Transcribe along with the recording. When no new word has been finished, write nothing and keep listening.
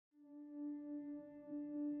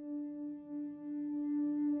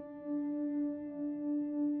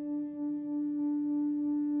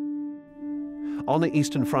On the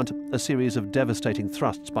Eastern Front, a series of devastating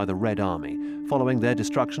thrusts by the Red Army, following their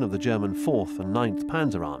destruction of the German 4th and 9th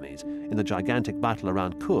Panzer armies in the gigantic battle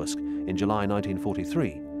around Kursk in July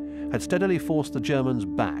 1943, had steadily forced the Germans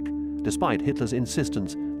back, despite Hitler's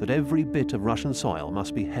insistence that every bit of Russian soil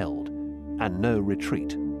must be held and no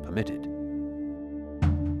retreat permitted.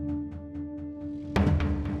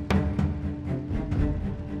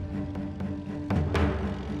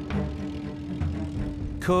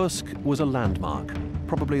 Kursk was a landmark,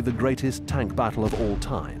 probably the greatest tank battle of all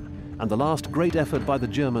time, and the last great effort by the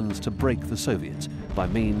Germans to break the Soviets by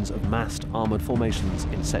means of massed armored formations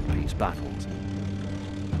in set-piece battles.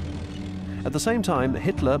 At the same time,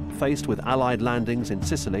 Hitler, faced with Allied landings in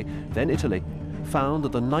Sicily, then Italy, found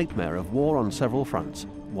that the nightmare of war on several fronts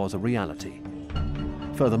was a reality.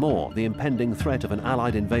 Furthermore, the impending threat of an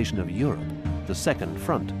Allied invasion of Europe, the Second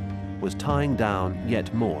Front, was tying down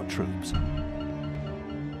yet more troops.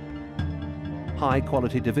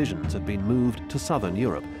 High-quality divisions had been moved to southern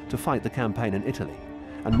Europe to fight the campaign in Italy,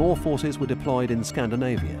 and more forces were deployed in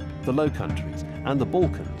Scandinavia, the Low Countries, and the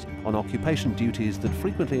Balkans on occupation duties that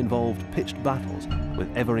frequently involved pitched battles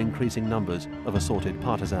with ever-increasing numbers of assorted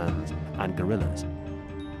partisans and guerrillas.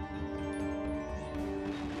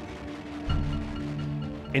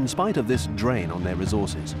 In spite of this drain on their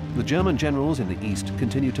resources, the German generals in the east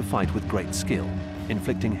continued to fight with great skill,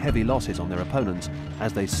 inflicting heavy losses on their opponents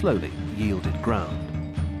as they slowly yielded ground.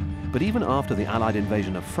 But even after the Allied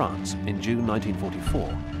invasion of France in June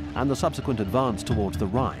 1944 and the subsequent advance towards the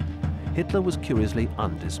Rhine, Hitler was curiously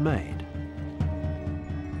undismayed.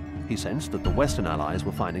 He sensed that the Western Allies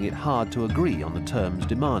were finding it hard to agree on the terms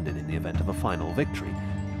demanded in the event of a final victory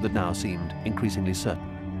that now seemed increasingly certain.